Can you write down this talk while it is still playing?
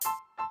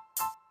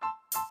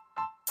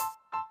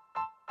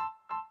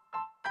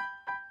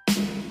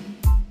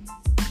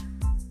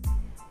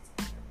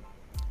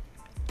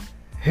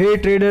Hey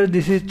trader,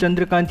 this is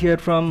Chandrakant here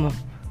from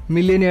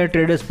Millionaire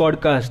Traders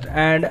Podcast,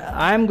 and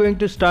I am going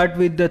to start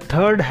with the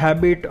third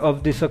habit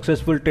of the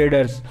successful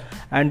traders.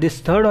 And this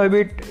third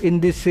habit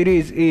in this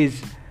series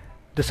is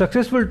the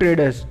successful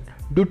traders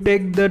do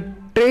take the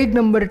trade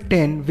number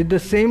 10 with the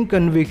same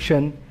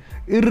conviction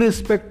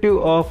irrespective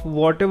of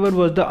whatever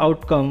was the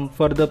outcome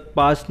for the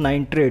past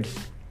 9 trades.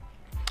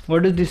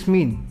 What does this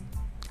mean?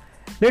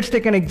 Let's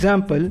take an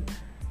example.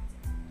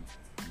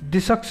 The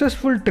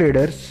successful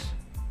traders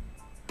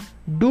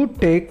do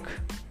take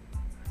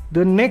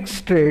the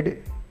next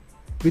trade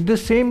with the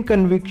same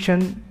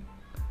conviction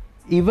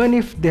even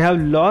if they have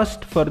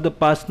lost for the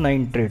past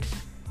 9 trades.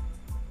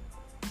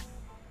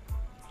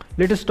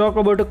 Let us talk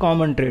about a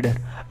common trader.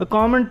 A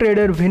common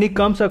trader, when he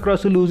comes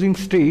across a losing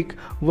streak,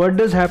 what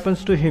does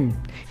happens to him?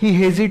 He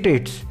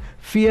hesitates.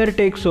 Fear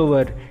takes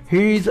over.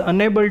 He is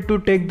unable to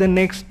take the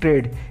next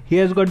trade. He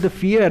has got the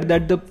fear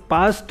that the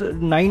past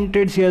 9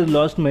 trades he has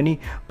lost money.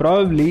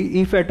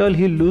 Probably if at all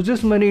he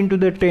loses money into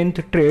the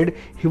 10th trade,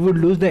 he would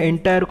lose the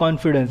entire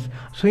confidence.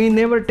 So he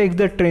never takes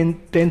the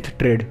 10th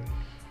trade.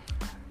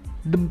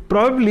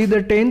 Probably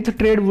the 10th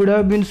trade would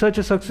have been such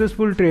a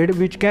successful trade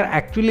which can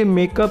actually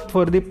make up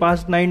for the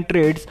past 9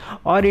 trades,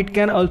 or it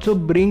can also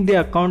bring the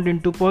account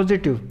into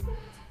positive.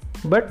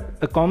 But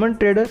a common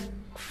trader,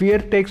 fear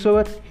takes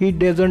over, he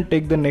doesn't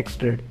take the next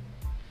trade.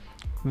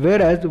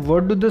 Whereas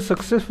what do the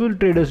successful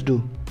traders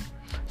do?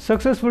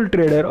 Successful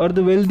trader or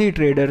the wealthy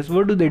traders,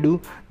 what do?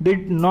 They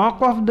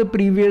knock off the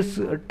previous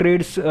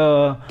trade's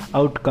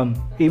outcome.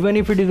 Even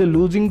if it is a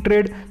losing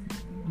trade,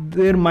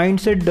 their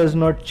mindset does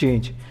not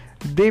change.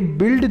 They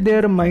build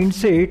their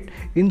mindset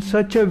in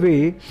such a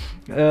way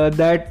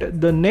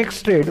that the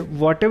next trade,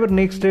 whatever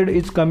next trade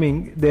is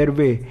coming their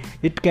way,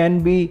 it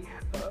can be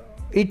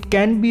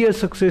a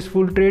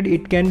successful trade,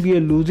 it can be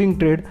a losing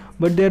trade,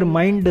 but their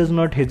mind does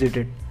not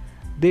hesitate.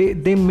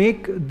 They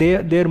make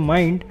their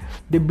mind,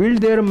 they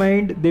build their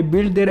mind, they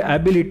build their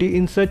ability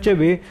in such a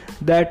way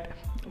that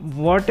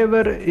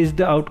whatever is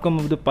the outcome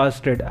of the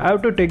past trade, I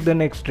have to take the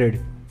next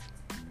trade.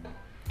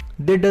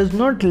 They does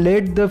not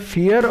let the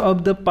fear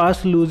of the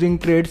past losing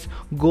trades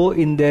go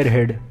in their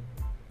head.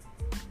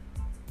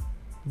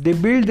 They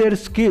build their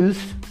skills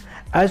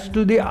as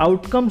to the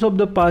outcomes of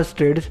the past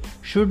trades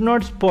should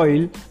not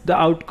spoil the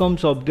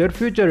outcomes of their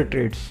future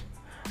trades.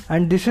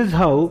 And this is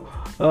how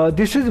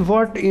this is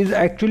what is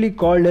actually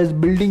called as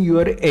building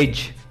your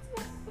edge.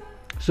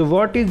 So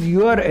what is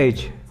your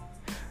edge?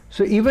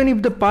 So even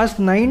if the past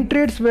 9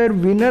 trades were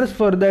winners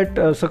for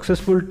that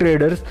successful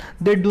traders,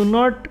 they do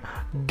not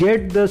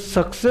get the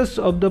success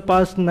of the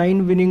past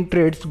 9 winning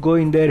trades go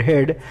in their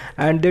head,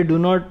 and they do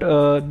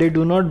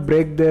not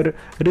break their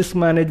risk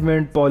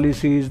management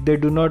policies. They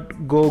do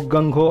not go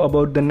gung-ho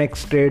about the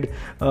next trade.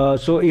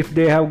 So if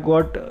they have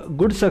got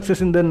good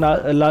success in the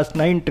last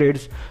 9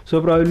 trades,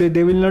 so probably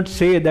they will not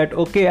say that,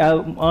 okay, I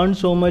have earned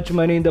so much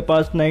money in the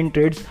past 9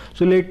 trades,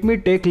 so let me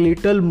take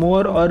little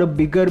more or a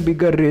bigger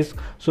risk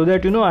so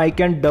that I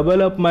can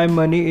double up my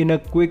money in a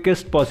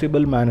quickest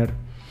possible manner.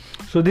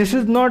 So this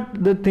is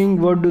not the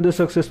thing. What do the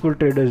successful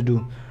traders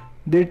do?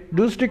 They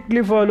do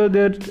strictly follow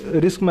their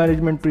risk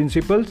management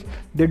principles.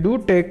 They do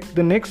take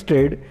the next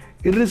trade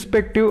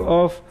irrespective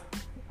of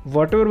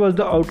whatever was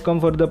the outcome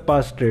for the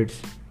past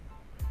trades.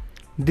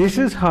 This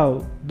is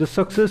how the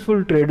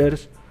successful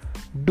traders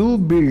do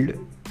build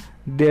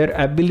their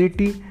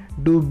ability,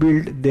 do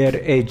build their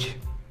edge.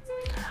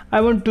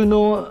 I want to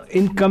know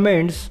in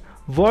comments,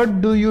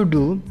 what do you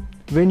do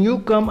when you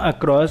come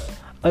across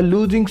a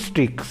losing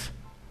streaks?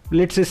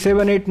 Let's say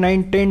 7, 8,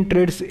 9, 10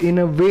 trades in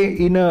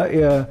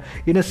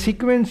a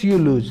sequence you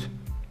lose.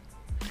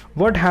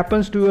 What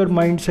happens to your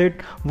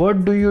mindset?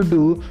 What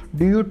do?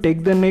 Do you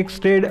take the next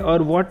trade,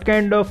 or what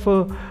kind of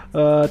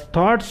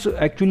thoughts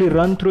actually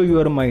run through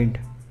your mind?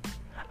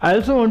 I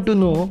also want to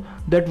know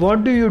that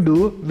what do you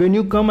do when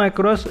you come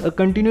across a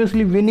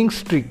continuously winning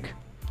streak?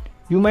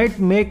 You might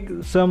make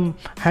some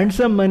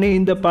handsome money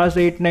in the past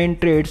 8, 9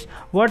 trades.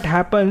 What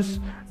happens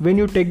when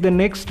you take the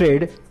next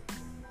trade?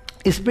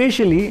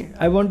 Especially,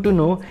 I want to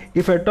know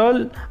if at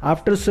all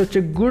after such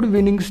a good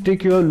winning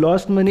streak you have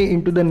lost money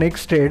into the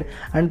next trade,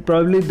 and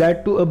probably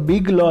that too a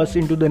big loss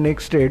into the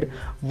next trade,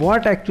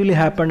 what actually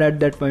happened at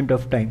that point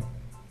of time.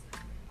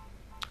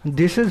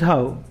 This is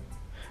how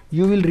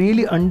you will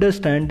really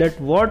understand that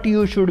what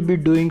you should be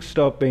doing,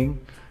 stopping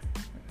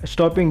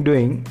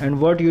doing, and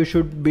what you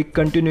should be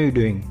continue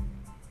doing.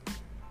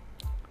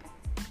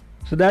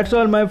 So that's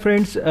all, my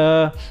friends.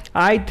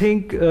 I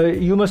think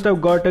you must have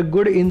got a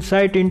good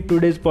insight in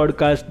today's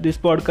podcast. This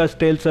podcast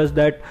tells us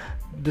that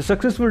the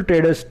successful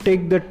traders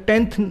take the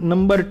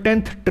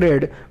 10th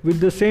trade with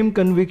the same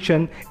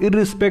conviction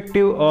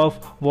irrespective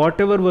of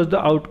whatever was the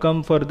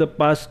outcome for the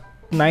past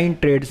 9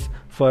 trades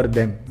for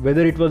them.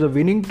 Whether it was a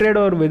winning trade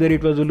or whether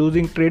it was a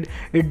losing trade,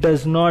 it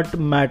does not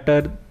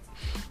matter.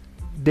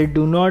 They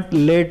do not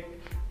let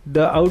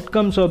the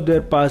outcomes of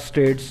their past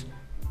trades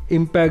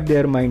impact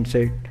their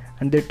mindset,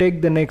 and they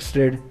take the next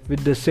trade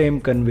with the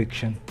same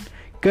conviction.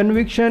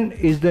 Conviction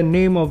is the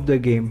name of the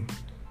game.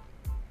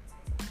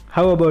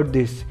 How about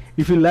this?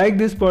 If you like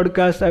this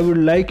podcast, I would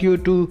like you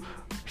to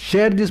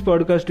share this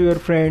podcast to your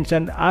friends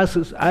and ask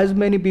as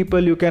many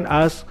people you can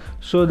ask,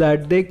 so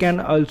that they can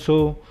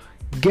also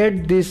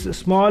get this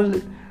small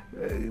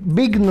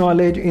big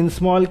knowledge in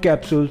small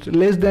capsules,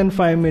 less than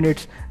 5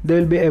 minutes. They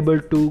will be able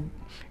to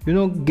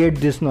get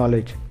this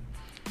knowledge.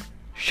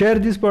 Share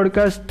this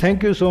podcast.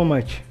 Thank you so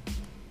much.